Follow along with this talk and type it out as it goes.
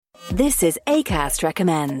This is Acast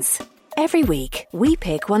Recommends. Every week, we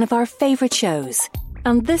pick one of our favourite shows.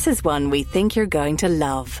 And this is one we think you're going to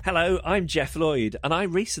love. Hello, I'm Jeff Lloyd, and I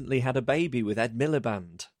recently had a baby with Ed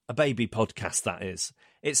Miliband. A baby podcast, that is.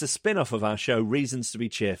 It's a spin-off of our show, Reasons to be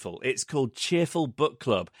Cheerful. It's called Cheerful Book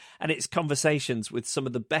Club, and it's conversations with some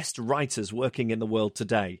of the best writers working in the world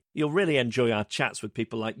today. You'll really enjoy our chats with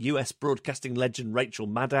people like US broadcasting legend Rachel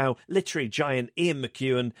Maddow, literary giant Ian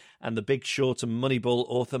McEwan, and The Big Short and Moneyball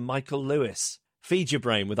author Michael Lewis. Feed your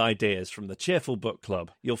brain with ideas from the Cheerful Book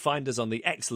Club. You'll find us on the excellent